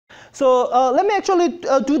So let me actually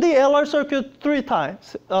do the LR circuit 3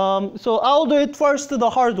 times. So I'll do it first the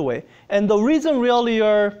hard way. And the reason really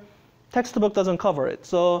your textbook doesn't cover it.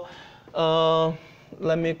 So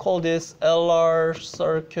let me call this LR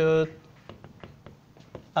circuit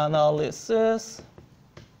analysis.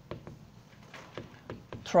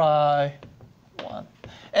 Try 1.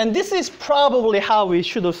 And this is probably how we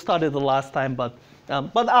should have started the last time, but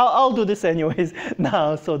I'll do this anyways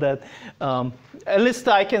now so that at least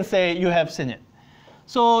I can say you have seen it.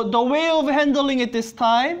 So the way of handling it this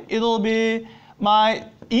time, it'll be my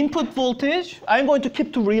input voltage. I'm going to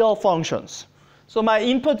keep to real functions. So my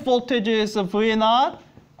input voltage is V naught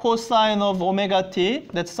cosine of omega t.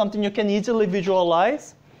 That's something you can easily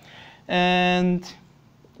visualize. And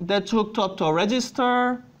that's hooked up to a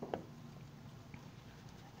resistor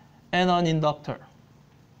and an inductor.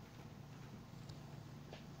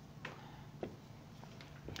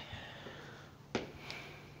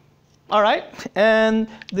 All right, and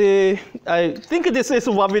I think this is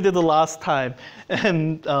what we did the last time,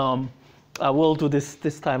 and I will do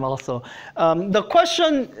this time also. The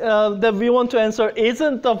question that we want to answer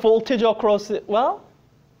isn't the voltage across it. Well,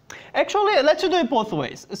 actually, let's do it both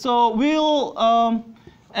ways. So we'll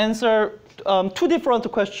answer 2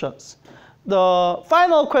 different questions. The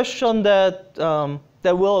final question that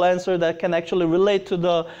we'll answer that can actually relate to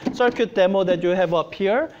the circuit demo that you have up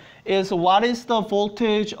here is what is the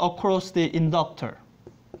voltage across the inductor?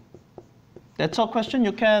 That's a question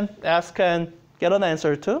you can ask and get an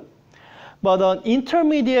answer to. But an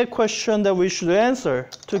intermediate question that we should answer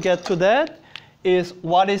to get to that is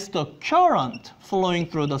what is the current flowing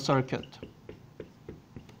through the circuit?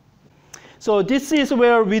 So this is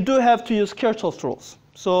where we do have to use Kirchhoff's rules.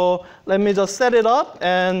 So let me just set it up,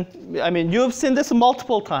 and I mean you've seen this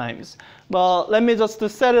multiple times, but let me just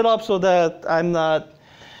set it up so that I'm not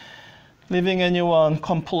leaving anyone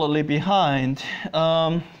completely behind.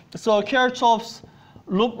 So Kirchhoff's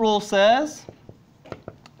loop rule says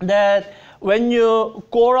that when you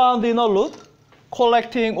go around in a loop,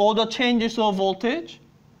 collecting all the changes of voltage,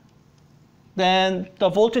 then the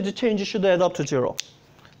voltage change should add up to 0.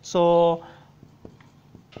 So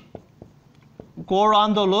go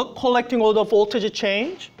around the loop, collecting all the voltage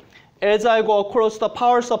change. As I go across the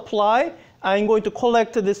power supply, I'm going to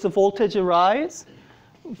collect this voltage rise,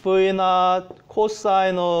 V naught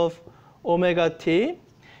cosine of omega t.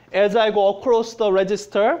 As I go across the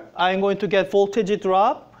resistor, I'm going to get voltage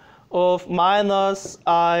drop of minus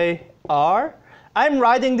IR. I'm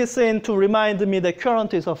writing this in to remind me that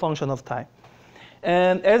current is a function of time.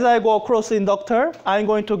 And as I go across the inductor, I'm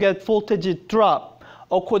going to get voltage drop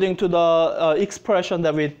according to the expression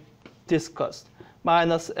that we discussed,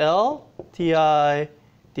 minus L di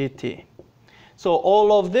dt. So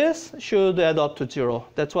all of this should add up to 0.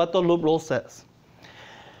 That's what the loop rule says.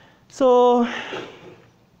 So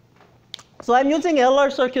I'm using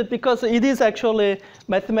LR circuit because it is actually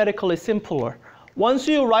mathematically simpler. Once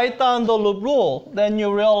you write down the loop rule, then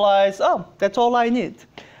you realize, oh, that's all I need.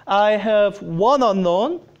 I have one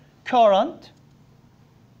unknown, current,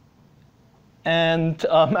 and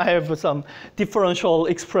I have some differential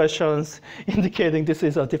expressions indicating this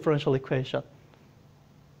is a differential equation.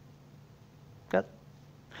 Good.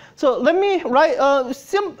 So let me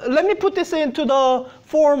put this into the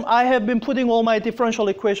form I have been putting all my differential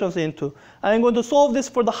equations into. I'm going to solve this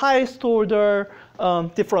for the highest order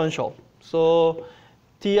differential. So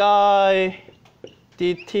di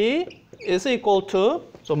dt is equal to,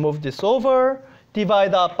 so move this over,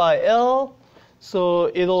 divide that by L.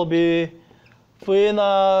 So it'll be V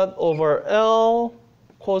naught over L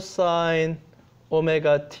cosine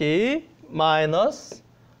omega t minus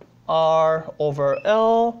R over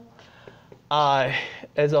L I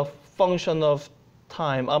as a function of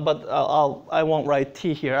time. But I won't write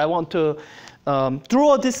t here. I want to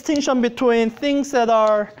draw a distinction between things that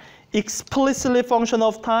are explicitly function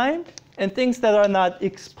of time and things that are not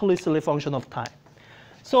explicitly function of time.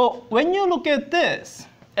 So when you look at this,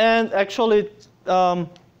 and actually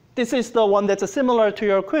this is the one that's similar to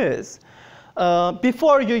your quiz,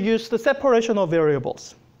 before you use the separation of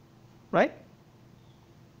variables, right?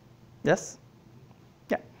 Yes?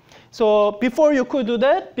 Yeah. So before you could do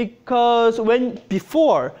that, because when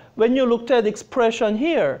you looked at expression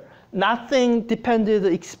here, nothing depended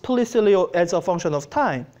explicitly as a function of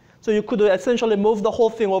time. So you could essentially move the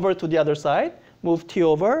whole thing over to the other side, move t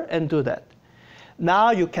over, and do that.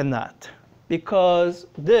 Now you cannot, because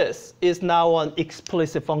this is now an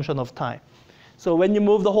explicit function of time. So when you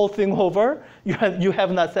move the whole thing over, you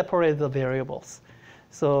have not separated the variables.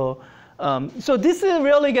 So this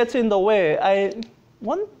really gets in the way. I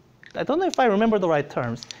don't know if I remember the right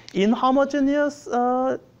terms.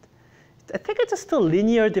 Inhomogeneous I think it's still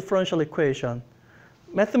linear differential equation.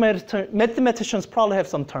 Mathematicians probably have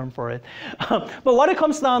some term for it. But what it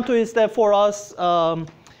comes down to is that for us,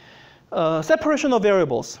 separation of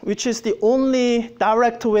variables, which is the only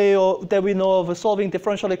direct way that we know of solving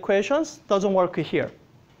differential equations, doesn't work here.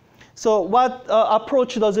 So what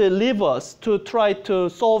approach does it leave us to try to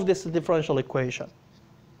solve this differential equation?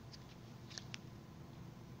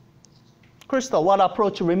 Crystal, what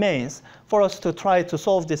approach remains for us to try to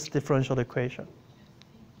solve this differential equation?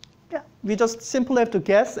 Yeah, we just simply have to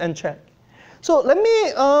guess and check. So let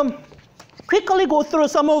me quickly go through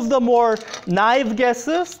some of the more naive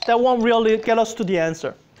guesses that won't really get us to the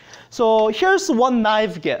answer. So here's one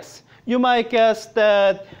naive guess. You might guess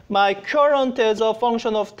that my current as a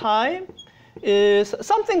function of time is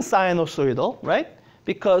something sinusoidal, right?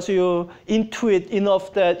 Because you intuit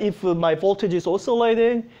enough that if my voltage is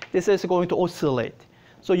oscillating, this is going to oscillate.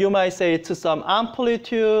 So you might say it's some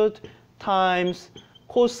amplitude times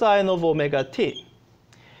cosine of omega t.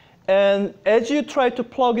 And as you try to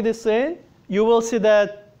plug this in, you will see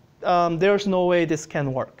that there's no way this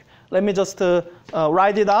can work. Let me just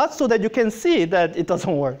write it out so that you can see that it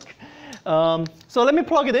doesn't work. So let me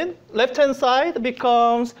plug it in. Left-hand side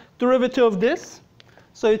becomes derivative of this.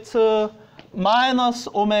 So it's minus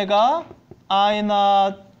omega I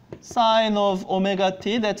naught sine of omega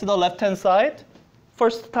t. That's the left-hand side,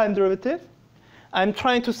 first time derivative. I'm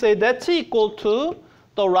trying to say that's equal to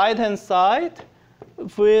the right-hand side,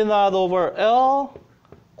 v naught over L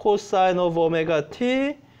cosine of omega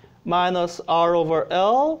t minus r over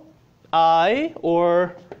L I,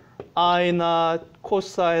 or I naught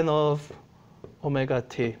cosine of omega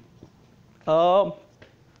t.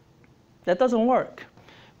 That doesn't work.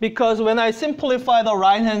 Because when I simplify the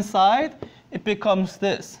right-hand side, it becomes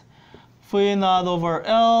this. V naught over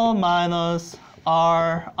L minus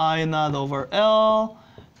r I naught over L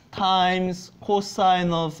times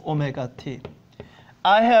cosine of omega t.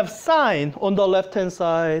 I have sine on the left-hand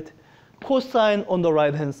side, cosine on the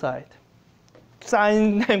right-hand side.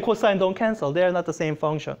 Sine and cosine don't cancel. They're not the same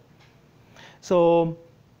function. So,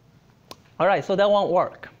 all right, so that won't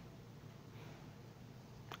work.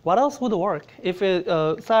 What else would work if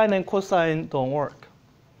sine and cosine don't work?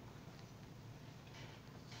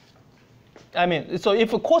 I mean, so if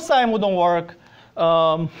cosine wouldn't work,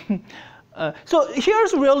 so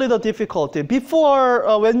here's really the difficulty.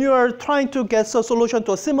 Before, when you are trying to get a solution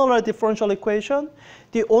to a similar differential equation,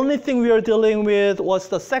 the only thing we are dealing with was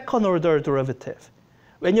the second order derivative.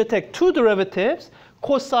 When you take two derivatives,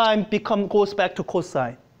 cosine goes back to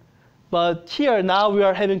cosine. But here now we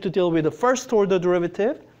are having to deal with the first order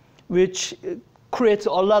derivative, which creates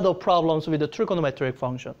a lot of problems with the trigonometric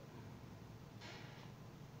function.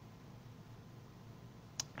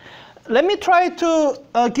 Let me try to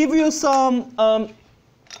give you some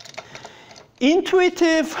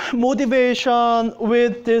intuitive motivation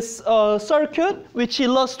with this circuit, which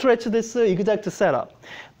illustrates this exact setup.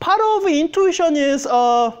 Part of intuition is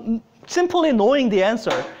simply knowing the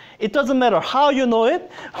answer. It doesn't matter how you know it.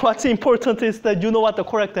 What's important is that you know what the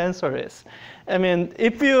correct answer is. I mean,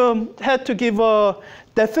 if you had to give a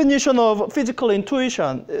definition of physical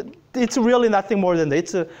intuition, it's really nothing more than that.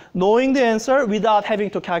 It's knowing the answer without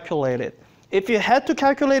having to calculate it. If you had to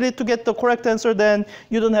calculate it to get the correct answer, then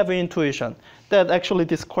you don't have an intuition. That actually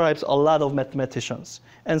describes a lot of mathematicians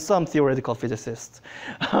and some theoretical physicists.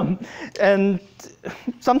 And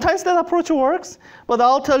sometimes that approach works, but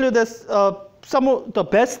I'll tell you that some of the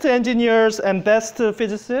best engineers and best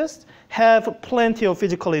physicists have plenty of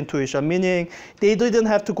physical intuition, meaning they didn't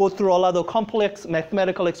have to go through a lot of complex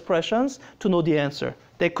mathematical expressions to know the answer.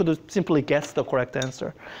 They could simply guess the correct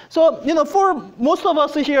answer. So, you know, for most of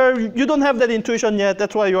us here, you don't have that intuition yet.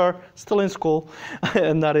 That's why you are still in school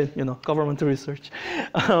and not in, you know, government research.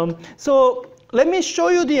 So let me show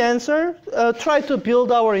you the answer. Try to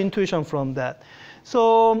build our intuition from that.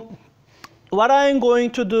 So what I'm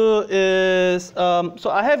going to do is, so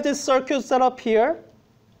I have this circuit set up here.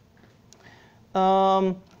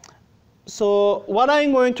 So what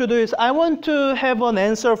I'm going to do is I want to have an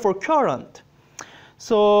answer for current.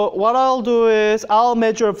 So what I'll do is I'll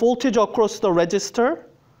measure voltage across the resistor.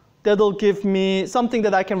 That'll give me something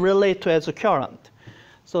that I can relate to as a current.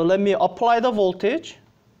 So let me apply the voltage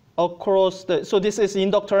across the, so this is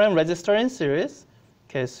inductor and resistor in series,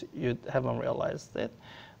 in case you haven't realized it.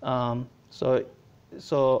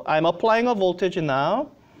 So I'm applying a voltage now,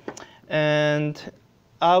 and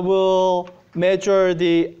I will measure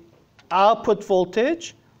the output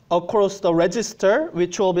voltage across the resistor,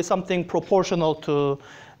 which will be something proportional to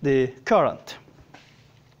the current.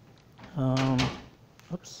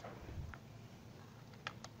 Oops.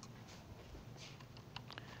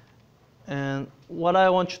 And what I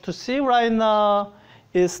want you to see right now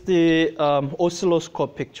is the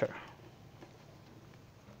oscilloscope picture.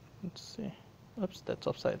 Let's see. Oops, that's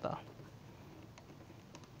upside down.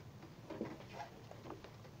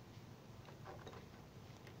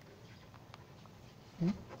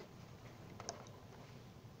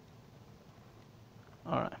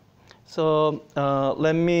 All right. So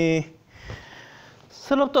let me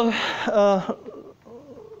set up the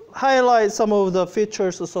highlight some of the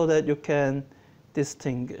features so that you can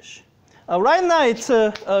distinguish. Right now it's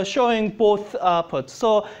showing both outputs.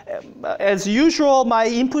 So as usual, my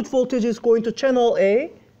input voltage is going to channel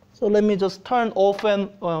A. So let me just turn off and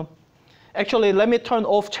actually let me turn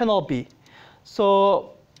off channel B.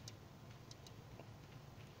 So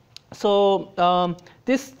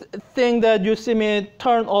this thing that you see me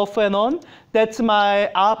turn off and on, that's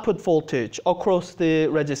my output voltage across the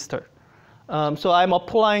register. So I'm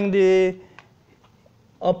applying the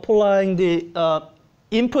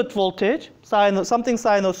input voltage, something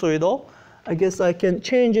sinusoidal. I guess I can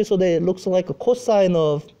change it so that it looks like a cosine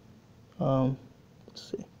of,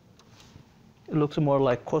 let's see. It looks more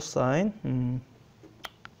like cosine.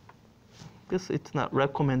 Guess it's not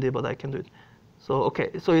recommended, but I can do it. So, okay,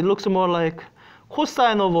 so it looks more like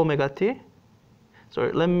cosine of omega t.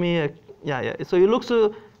 Sorry, let me, yeah. So it looks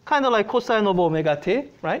kind of like cosine of omega t,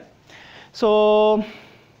 right? So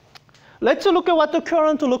let's look at what the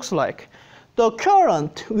current looks like. The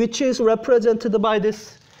current, which is represented by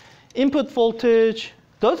this input voltage,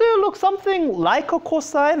 does it look something like a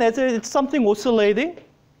cosine, as it's something oscillating?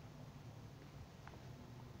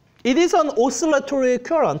 It is an oscillatory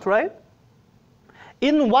current, right?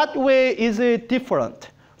 In what way is it different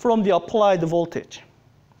from the applied voltage?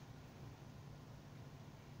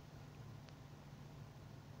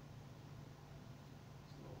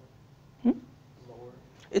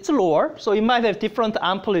 It's lower, so it might have different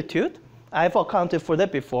amplitude. I've accounted for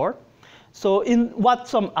that before. So in what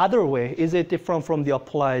some other way is it different from the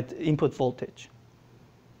applied input voltage?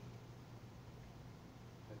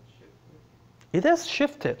 It has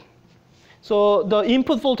shifted. So the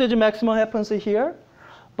input voltage maximum happens here,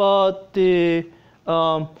 but the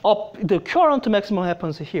current maximum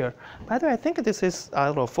happens here. By the way, I think this is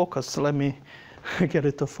out of focus. Let me get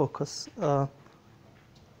it to focus.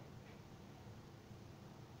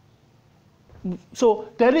 So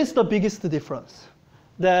that is the biggest difference.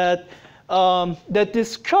 That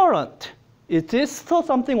this current, it is still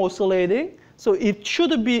something oscillating. So it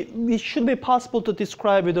should be possible to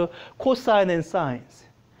describe with cosine and sines.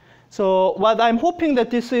 So what I'm hoping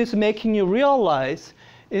that this is making you realize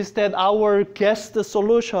is that our guessed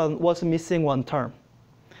solution was missing one term.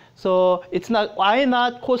 So it's not I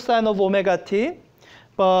not cosine of omega t,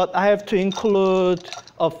 but I have to include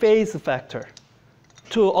a phase factor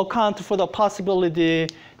to account for the possibility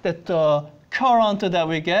that the current that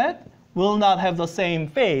we get will not have the same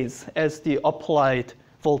phase as the applied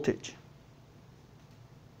voltage.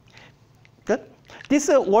 Good? This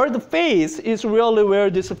word phase is really where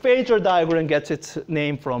this phasor diagram gets its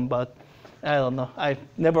name from, but I don't know. I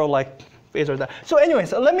never liked phasor diagram. So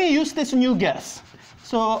anyways, let me use this new guess.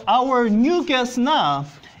 So our new guess now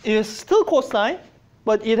is still cosine,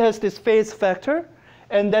 but it has this phase factor,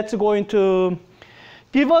 and that's going to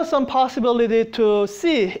give us some possibility to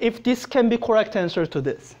see if this can be correct answer to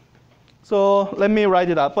this. So let me write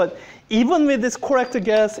it out. But even with this correct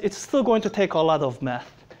guess, it's still going to take a lot of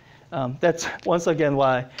math. That's once again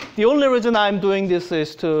why. The only reason I'm doing this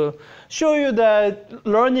is to show you that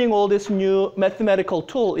learning all this new mathematical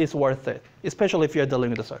tool is worth it, especially if you're dealing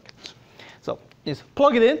with the circuits. So just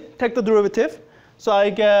plug it in, take the derivative. So I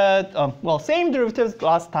get, well, same derivative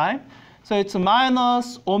last time. So it's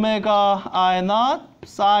minus omega I naught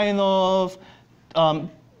sine of,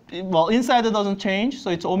 well, inside it doesn't change.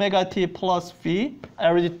 So it's omega t plus v. I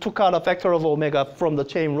already took out a factor of omega from the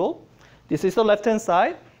chain rule. This is the left-hand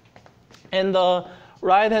side. And the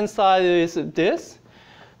right-hand side is this.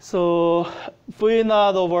 So v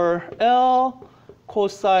naught over L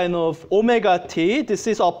cosine of omega t. This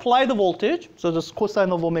is applied voltage. So just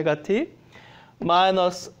cosine of omega t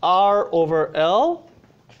minus R over L.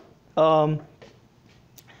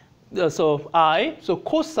 So I, so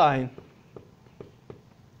cosine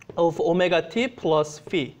of omega t plus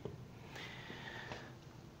phi.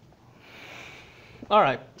 All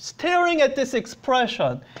right, staring at this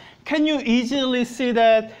expression, can you easily see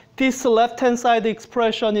that this left-hand side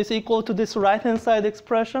expression is equal to this right-hand side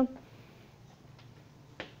expression?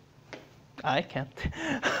 I can't.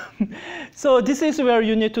 So this is where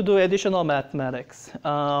you need to do additional mathematics.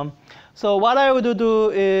 So what I would do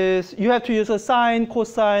is you have to use a sine,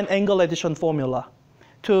 cosine, angle addition formula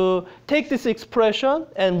to take this expression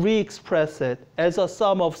and re-express it as a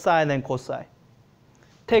sum of sine and cosine.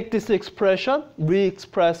 Take this expression,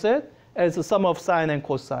 re-express it as a sum of sine and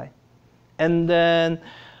cosine. And then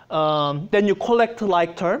you collect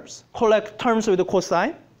like terms, collect terms with the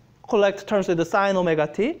cosine, collect terms with the sine omega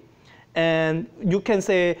t, and you can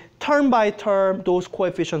say term by term, those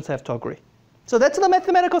coefficients have to agree. So that's the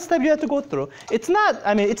mathematical step you have to go through. It's not,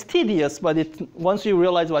 I mean, it's tedious, but once you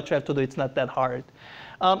realize what you have to do, it's not that hard.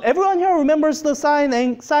 Everyone here remembers the sine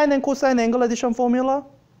and cosine angle addition formula?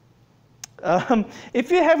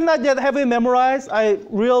 If you have not yet have it memorized, I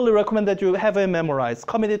really recommend that you have it memorized,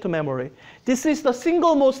 commit it to memory. This is the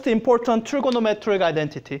single most important trigonometric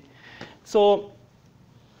identity. So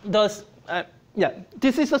this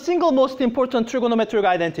is the single most important trigonometric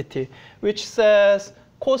identity, which says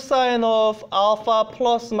cosine of alpha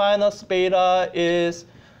plus minus beta is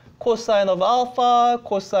cosine of alpha,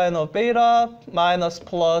 cosine of beta, minus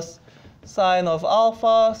plus sine of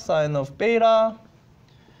alpha, sine of beta.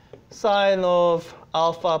 Sine of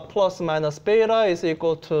alpha plus minus beta is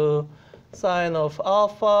equal to sine of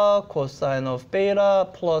alpha cosine of beta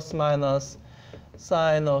plus minus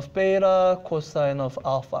sine of beta cosine of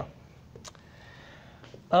alpha.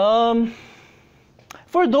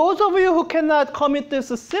 For those of you who cannot commit this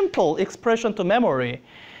simple expression to memory,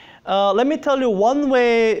 let me tell you one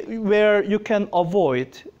way where you can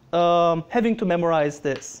avoid having to memorize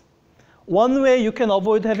this. One way you can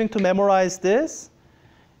avoid having to memorize this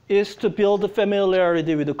is to build a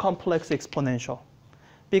familiarity with the complex exponential.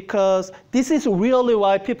 Because this is really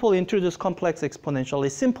why people introduce complex exponential. It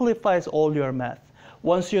simplifies all your math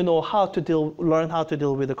once you know how to learn how to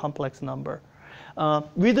deal with a complex number.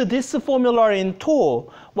 With this formula in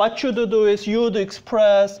tow, what you do is you would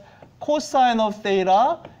express cosine of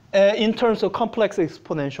theta in terms of complex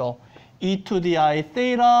exponential. E to the I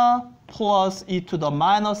theta plus e to the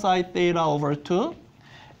minus I theta over 2.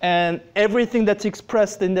 And everything that's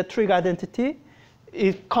expressed in the trig identity,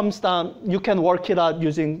 it comes down, you can work it out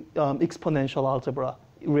using exponential algebra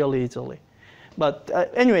really easily. But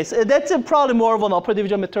anyways, that's probably more of an upper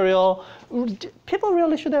division material. People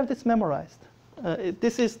really should have this memorized.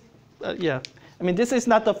 This is, I mean, this is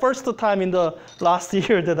not the first time in the last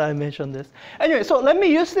year that I mentioned this. Anyway, so let me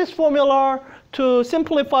use this formula to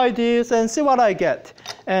simplify this and see what I get.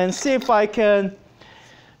 And see if I can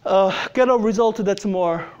get a result that's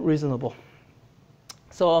more reasonable.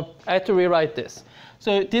 So I have to rewrite this.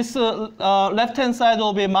 So this left-hand side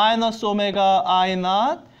will be minus omega I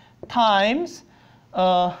naught times,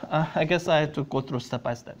 I guess I have to go through step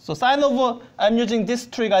by step. So sine of, I'm using this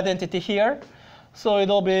trig identity here. So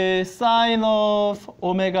it'll be sine of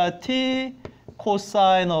omega t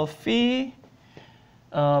cosine of phi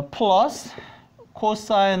plus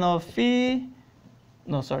cosine of phi,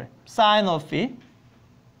 no, sorry, sine of phi.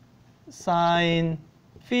 Sine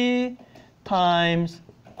phi times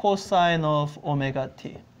cosine of omega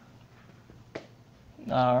t.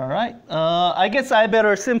 All right. I guess I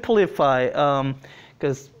better simplify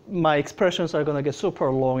because my expressions are going to get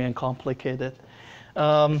super long and complicated.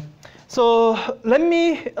 So let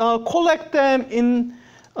me collect them in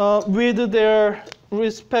with their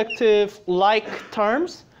respective like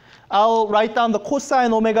terms. I'll write down the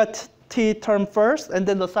cosine omega t term first, and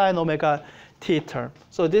then the sine omega t term.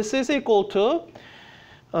 So this is equal to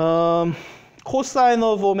cosine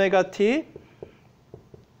of omega t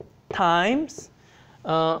times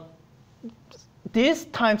this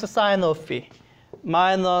times sine of phi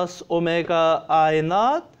minus omega I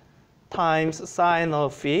naught times sine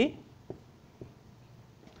of phi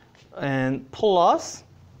and plus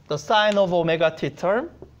the sine of omega t term,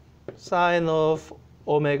 sine of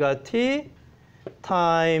omega t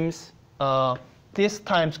times this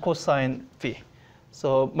times cosine phi.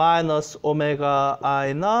 So minus omega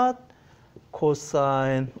I naught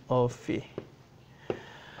cosine of phi.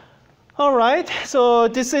 All right, so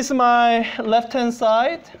this is my left-hand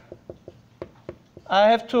side. I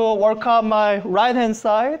have to work out my right-hand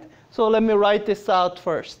side. So let me write this out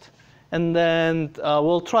first. And then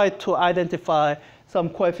we'll try to identify some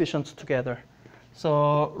coefficients together.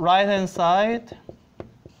 So right-hand side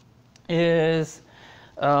is,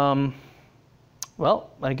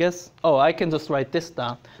 well, I guess, I can just write this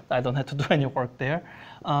down. I don't have to do any work there.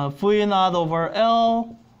 V naught over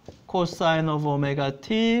L cosine of omega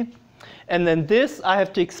t. And then this, I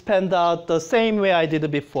have to expand out the same way I did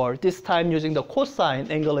it before, this time using the cosine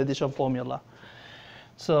angle addition formula.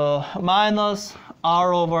 So minus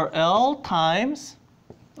R over L times,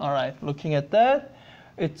 all right, looking at that,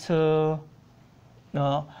 it's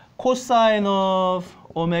cosine of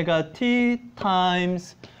omega t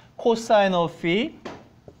times cosine of phi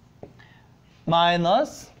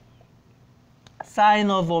minus sine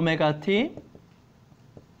of omega t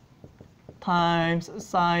times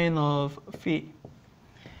sine of phi.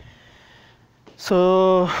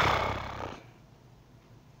 So,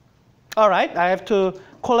 all right, I have to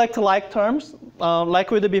collect like terms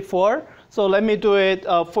like we did before. So let me do it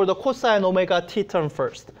for the cosine omega t term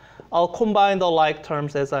first. I'll combine the like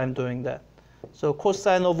terms as I'm doing that. So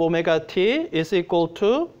cosine of omega t is equal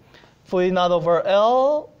to v naught over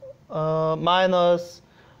L minus,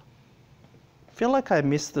 I feel like I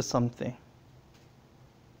missed something.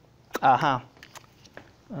 Aha.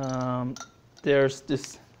 There's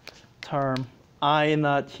this term I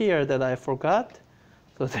naught here that I forgot.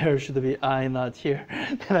 So there should be I naught here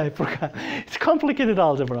that I forgot. It's complicated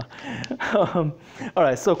algebra. All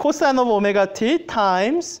right, so cosine of omega t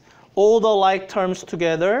times all the like terms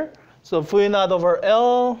together. So v naught over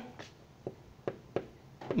L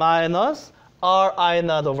minus r I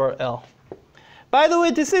naught over L. By the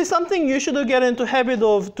way, this is something you should get into habit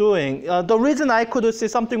of doing. The reason I could see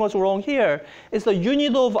something was wrong here is the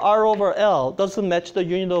unit of r over L doesn't match the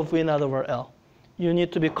unit of v naught over L. You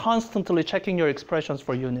need to be constantly checking your expressions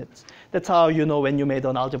for units. That's how you know when you made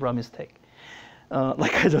an algebra mistake,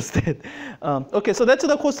 like I just did. Okay, so that's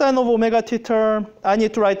the cosine of omega t term. I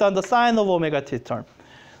need to write down the sine of omega t term.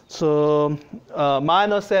 So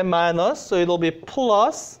minus and minus, so it'll be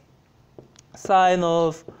plus sine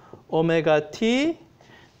of omega t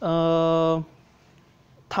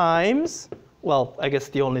times, well, I guess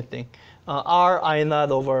the only thing, r I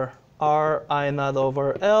naught over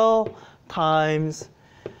L times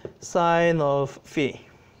sine of phi.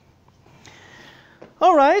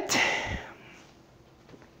 All right.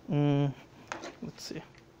 Let's see.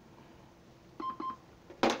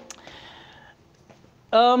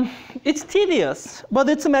 It's tedious, but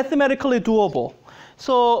it's mathematically doable.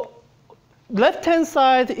 So left-hand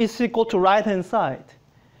side is equal to right-hand side.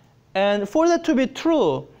 And for that to be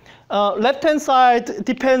true, left-hand side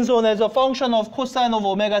depends on as a function of cosine of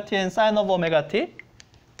omega t and sine of omega t.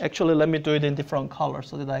 Actually, let me do it in different colors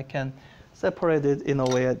so that I can separate it in a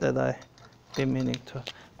way that I've been meaning to.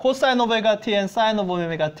 Cosine of omega t and sine of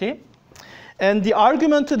omega t. And the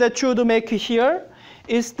argument that you would make here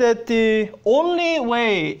is that the only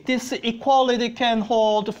way this equality can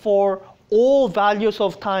hold for all values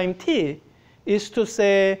of time t is to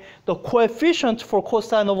say the coefficient for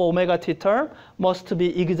cosine of omega t term must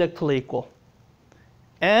be exactly equal.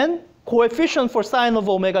 And coefficient for sine of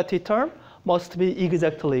omega t term must be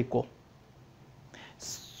exactly equal.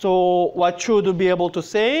 So what you would be able to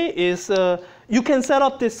say is you can set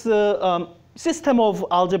up this system of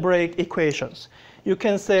algebraic equations. You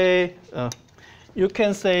can say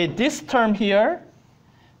this term here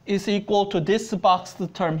is equal to this boxed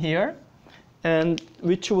term here, and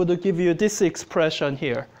which would give you this expression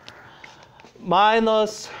here.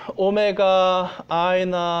 Minus omega I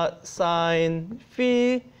naught sine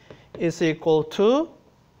phi is equal to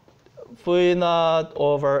v naught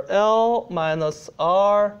over L minus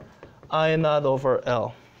r I naught over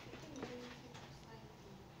L.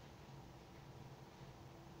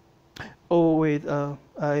 Oh, wait,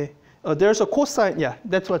 there's a cosine, yeah,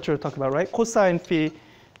 that's what you're talking about, right? Cosine phi,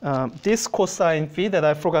 this cosine phi that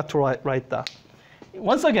I forgot to write down.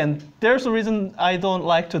 Once again, there's a reason I don't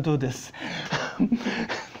like to do this.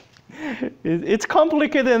 It's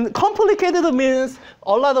complicated, and complicated means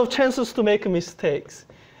a lot of chances to make mistakes.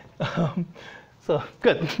 So,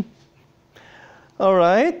 good. All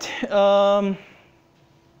right.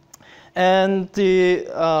 And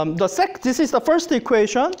this is the first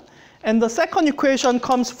equation. And the second equation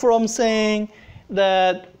comes from saying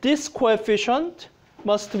that this coefficient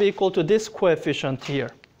must be equal to this coefficient here.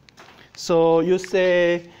 So you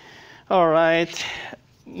say, all right,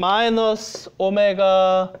 minus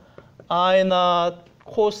omega I naught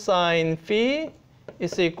cosine phi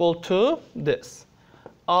is equal to this.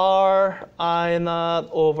 R I naught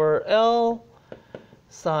over L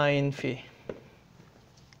sine phi.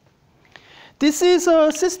 This is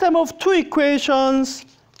a system of two equations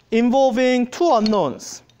involving two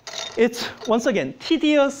unknowns. It's, once again,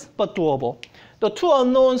 tedious but doable. The two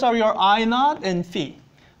unknowns are your I naught and phi.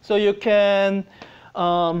 So you can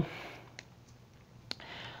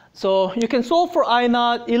solve for I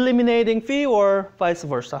naught eliminating phi or vice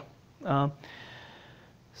versa.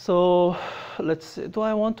 So let's see, do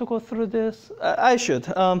I want to go through this? I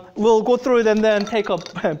should. We'll go through it and then take a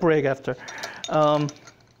break after.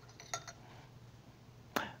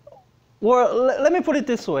 Or let me put it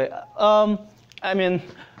this way. I mean,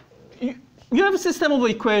 you have a system of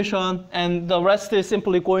equation, and the rest is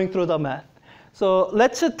simply going through the math. So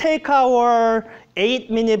let's take our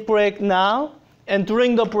 8-minute break now, And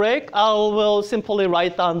during the break, I will simply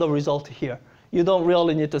write down the result here. You don't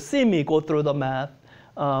really need to see me go through the math.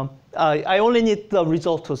 I only need the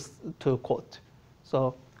result to quote.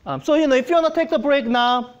 So, if you want to take the break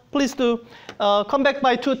now, please do. Come back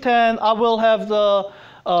by 2:10. I will have the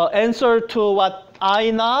answer to what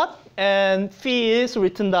I naught and phi is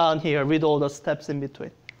written down here with all the steps in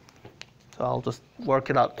between. So I'll just work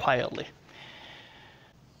it out quietly.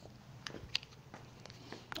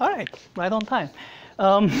 All right, right on time.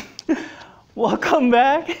 Welcome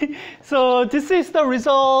back. So this is the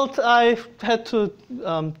result. I had to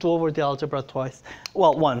do over the algebra twice.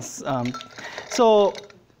 Well, once. So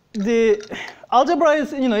the algebra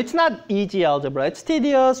is, it's not easy algebra. It's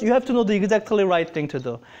tedious. You have to know the exactly right thing to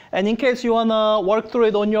do. And in case you want to work through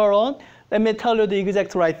it on your own, let me tell you the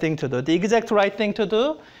exact right thing to do. The exact right thing to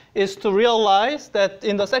do is to realize that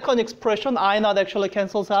in the second expression, I naught actually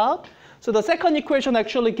cancels out. So the second equation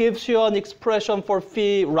actually gives you an expression for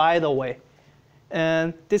phi right away.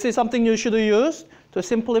 And this is something you should use to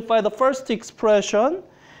simplify the first expression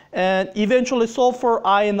and eventually solve for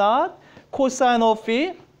I naught, cosine of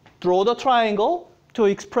phi, draw the triangle to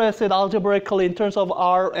express it algebraically in terms of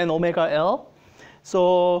R and omega L.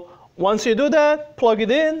 So once you do that, plug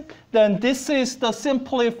it in, then this is the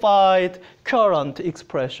simplified current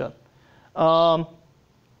expression.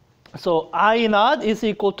 So I naught is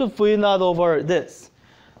equal to V naught over this.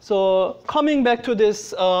 So coming back to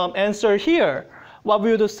this answer here, what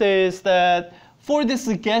we would say is that for this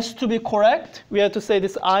guess to be correct, we have to say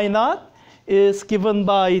this I naught is given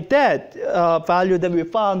by that value that we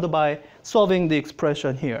found by solving the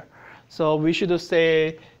expression here. So we should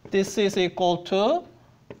say this is equal to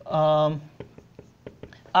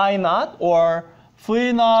I naught or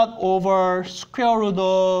V naught over square root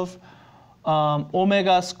of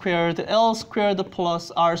omega squared L squared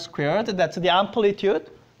plus R squared. That's the amplitude.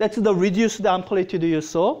 That's the reduced amplitude you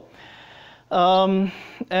saw.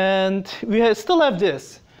 And we still have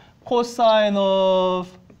this cosine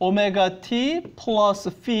of omega t plus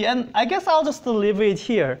phi. And I guess I'll just leave it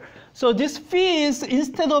here. So this phi is,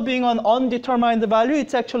 instead of being an undetermined value,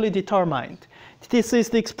 it's actually determined. This is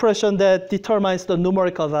the expression that determines the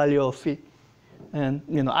numerical value of phi. And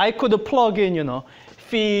I could plug in,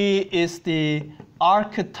 phi is the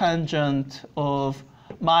arctangent of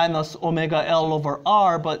minus omega L over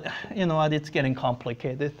R, but you know what, it's getting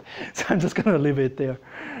complicated. So I'm just going to leave it there.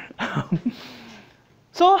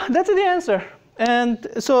 So that's the answer. And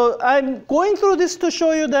so I'm going through this to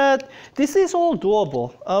show you that this is all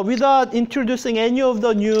doable without introducing any of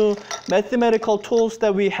the new mathematical tools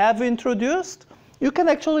that we have introduced. You can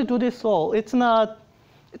actually do this all. It's not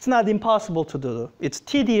impossible to do. It's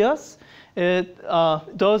tedious. It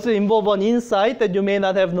does involve an insight that you may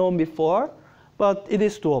not have known before, but it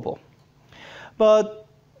is doable. But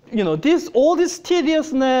all this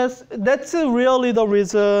tediousness, that's really the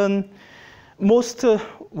reason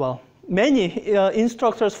many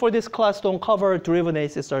instructors for this class don't cover driven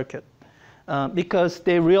AC circuit. Because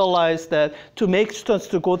they realize that to make students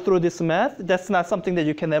to go through this math, that's not something that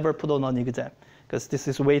you can ever put on an exam. Because this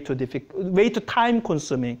is way too difficult, way too time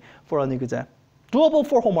consuming for an exam. Doable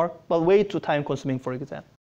for homework, but way too time consuming for exam.